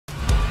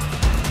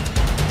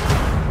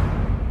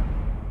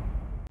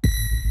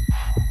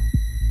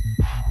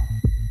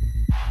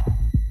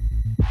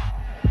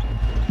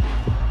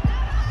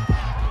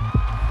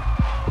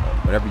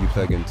Whenever you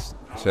play against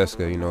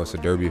ЦСКА, you know, it's a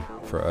derby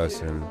for us,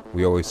 and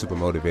we always super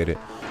motivated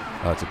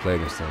to play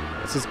against them.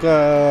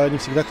 ЦСКА не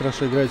всегда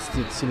хорошо играет,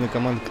 это сильная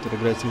команда, которая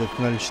играет всегда в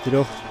финале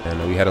 4.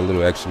 And we had a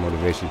little extra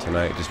motivation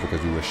tonight just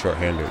because we were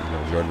short-handed. You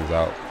know, Jordan's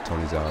out,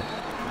 Tony's out.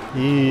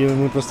 И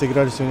мы просто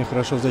играли сегодня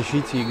хорошо в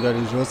защите,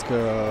 играли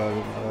жестко,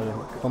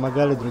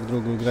 помогали друг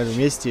другу, играли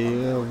вместе,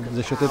 и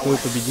за счет этого и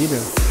победили.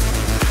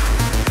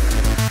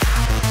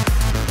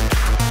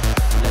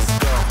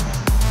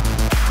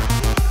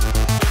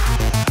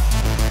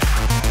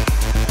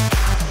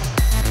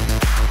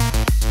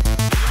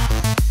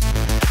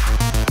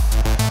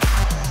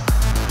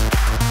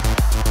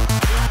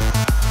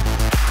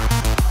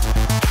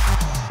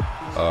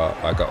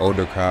 Like an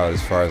older crowd,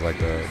 as far as like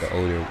the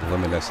older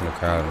women that's in the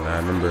crowd, and I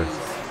remember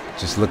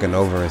just looking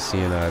over and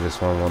seeing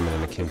this one woman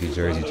in the Himki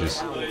jersey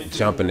just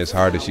jumping as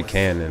hard as she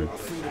can, and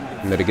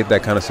you know, to get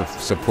that kind of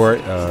support,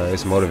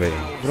 it's motivating.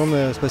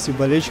 Огромное спасибо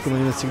болельщикам,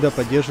 они нас всегда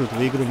поддерживают,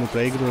 выигрываем, мы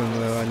проигрываем,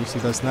 они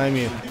всегда с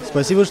нами.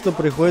 Спасибо, что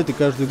приходят и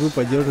каждую игру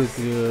поддерживают,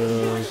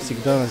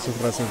 всегда на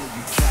 100%.